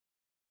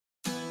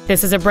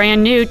This is a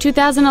brand new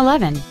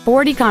 2011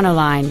 Ford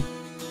Econoline.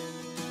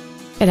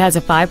 It has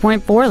a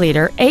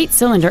 5.4-liter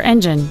 8-cylinder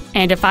engine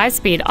and a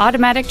 5-speed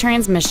automatic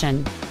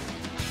transmission.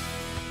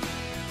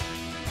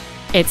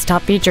 Its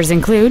top features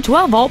include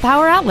 12-volt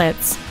power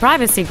outlets,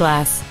 privacy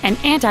glass, an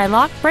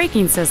anti-lock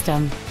braking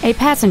system, a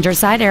passenger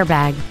side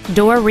airbag,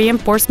 door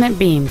reinforcement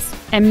beams,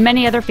 and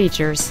many other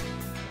features.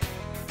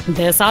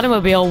 This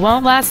automobile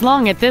won't last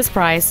long at this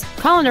price.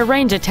 Call and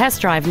arrange a test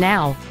drive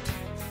now.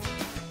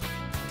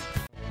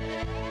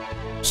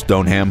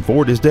 Stoneham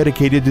Ford is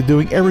dedicated to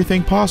doing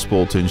everything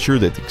possible to ensure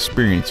that the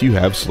experience you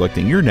have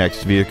selecting your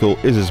next vehicle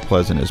is as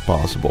pleasant as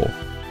possible.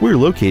 We're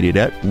located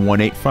at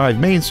 185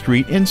 Main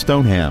Street in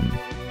Stoneham.